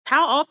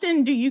How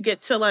often do you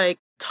get to like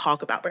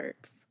talk about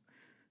birds?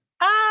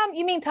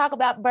 You mean talk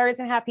about birds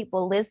and have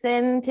people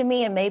listen to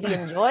me and maybe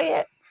enjoy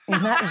it?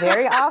 Not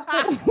very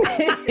often.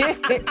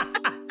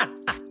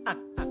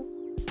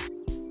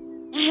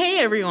 Hey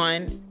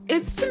everyone,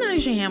 it's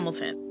Tanaja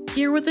Hamilton,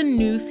 here with a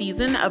new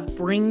season of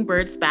Bring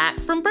Birds Back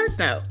from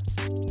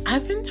BirdNote.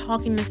 I've been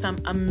talking to some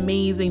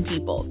amazing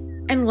people,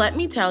 and let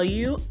me tell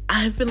you,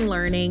 I've been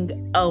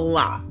learning a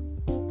lot.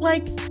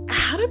 Like,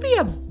 how to be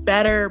a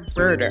better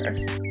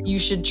birder. You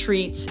should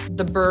treat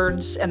the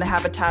birds and the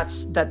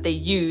habitats that they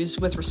use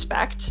with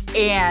respect,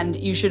 and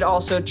you should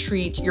also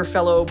treat your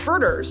fellow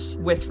birders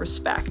with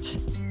respect.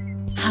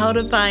 How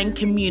to find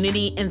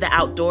community in the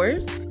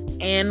outdoors,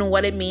 and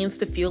what it means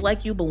to feel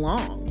like you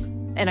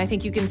belong. And I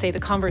think you can say the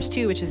converse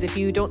too, which is if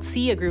you don't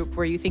see a group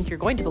where you think you're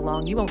going to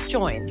belong, you won't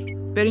join.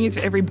 Birding is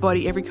for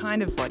everybody, every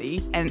kind of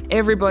body, and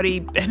everybody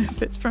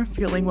benefits from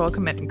feeling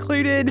welcome and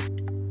included.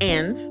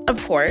 And,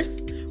 of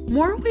course,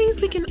 more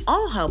ways we can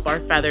all help our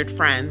feathered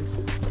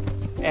friends.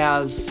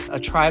 As a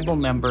tribal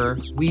member,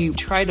 we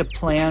try to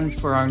plan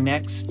for our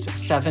next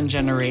 7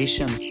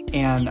 generations,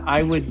 and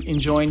I would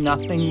enjoy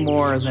nothing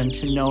more than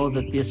to know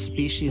that this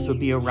species will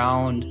be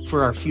around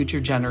for our future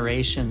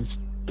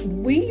generations.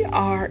 We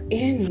are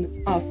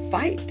in a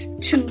fight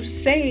to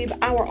save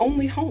our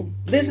only home.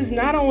 This is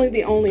not only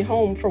the only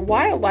home for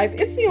wildlife,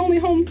 it's the only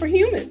home for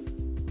humans.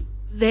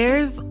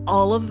 There's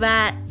all of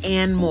that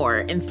and more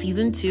in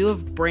Season 2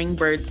 of Bring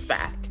Birds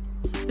Back.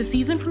 The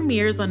season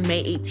premieres on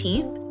May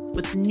 18th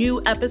with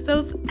new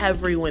episodes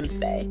every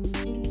Wednesday.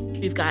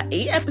 We've got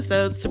 8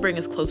 episodes to bring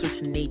us closer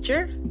to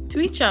nature, to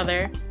each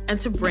other, and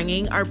to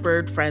bringing our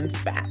bird friends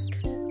back.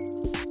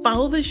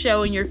 Follow the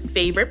show in your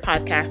favorite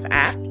podcast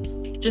app.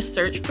 Just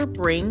search for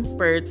Bring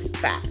Birds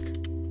Back.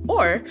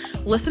 Or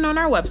listen on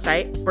our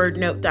website,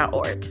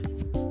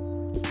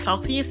 birdnote.org.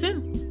 Talk to you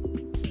soon.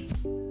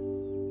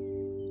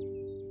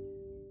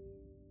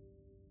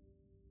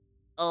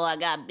 Oh, I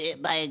got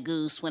bit by a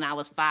goose when I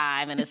was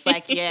 5. And it's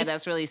like, yeah,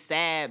 that's really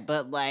sad.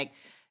 But like,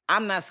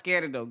 I'm not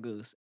scared of no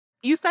goose.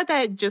 You said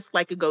that just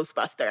like a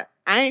Ghostbuster.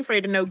 I ain't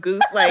afraid of no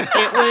goose. Like,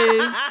 it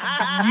was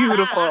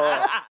beautiful.